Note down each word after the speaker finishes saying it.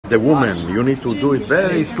the woman, you need to do it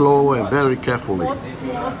very slow and very carefully.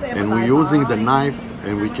 And we're using the knife,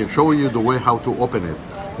 and we can show you the way how to open it.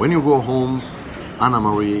 When you go home, Anna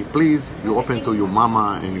Marie, please, you open to your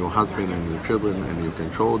mama and your husband and your children, and you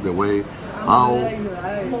can show the way how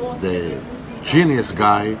the genius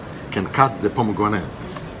guy can cut the pomegranate.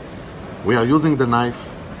 We are using the knife.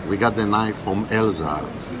 We got the knife from Elsa.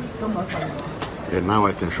 And now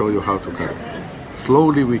I can show you how to cut it.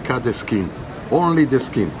 Slowly we cut the skin, only the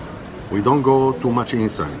skin. We don't go too much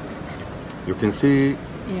inside. You can see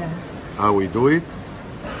how we do it.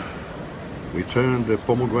 We turn the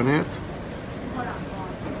pomegranate.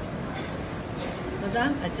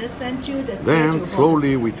 Madam, I just sent you the Then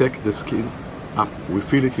slowly we take the skin up. We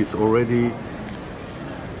feel it's already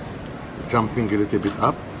jumping a little bit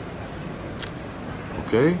up.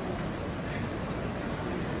 Okay.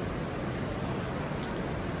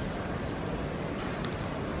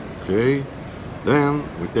 Okay. Then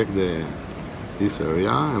we take this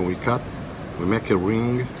area and we cut. We make a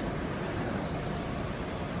ring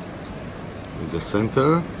in the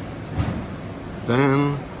center.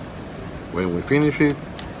 Then when we finish it,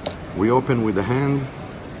 we open with the hand.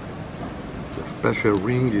 The special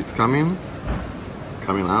ring is coming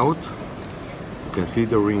out. You can see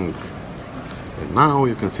the ring. And now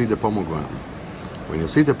you can see the pomegranate. When you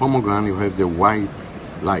see the pomegranate, you have the white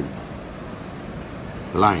line.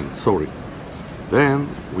 Then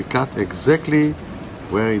we cut exactly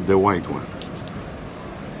where is the white one.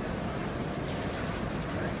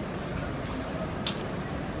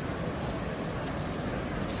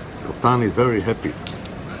 Tan is very happy.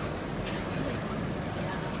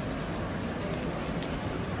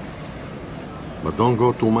 But don't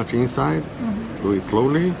go too much inside. Do it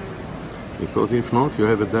slowly, because if not, you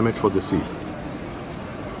have a damage for the seal.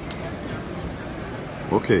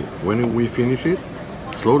 Okay, when we finish it,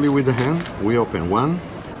 slowly with the hand, we open 1,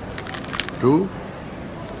 2,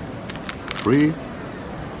 3,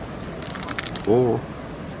 4,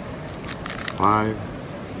 5,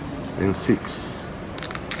 and 6.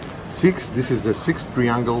 6, this is the 6th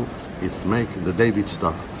triangle, it's make the David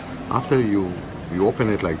star. After you open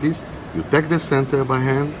it like this, you take the center by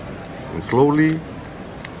hand and slowly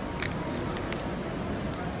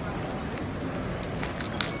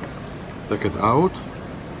take it out,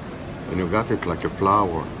 and you got it like a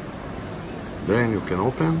flower. Then you can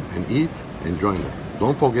open and eat, enjoy it.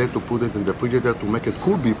 Don't forget to put it in the refrigerator to make it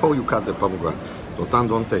cool before you cut the pomegranate. So Tan,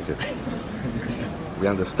 don't take it. We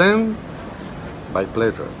understand? By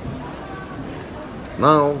pleasure.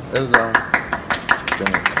 Now, Elsa,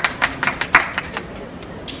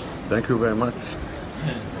 thank you very much.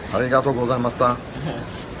 Arigatou gozaimashita.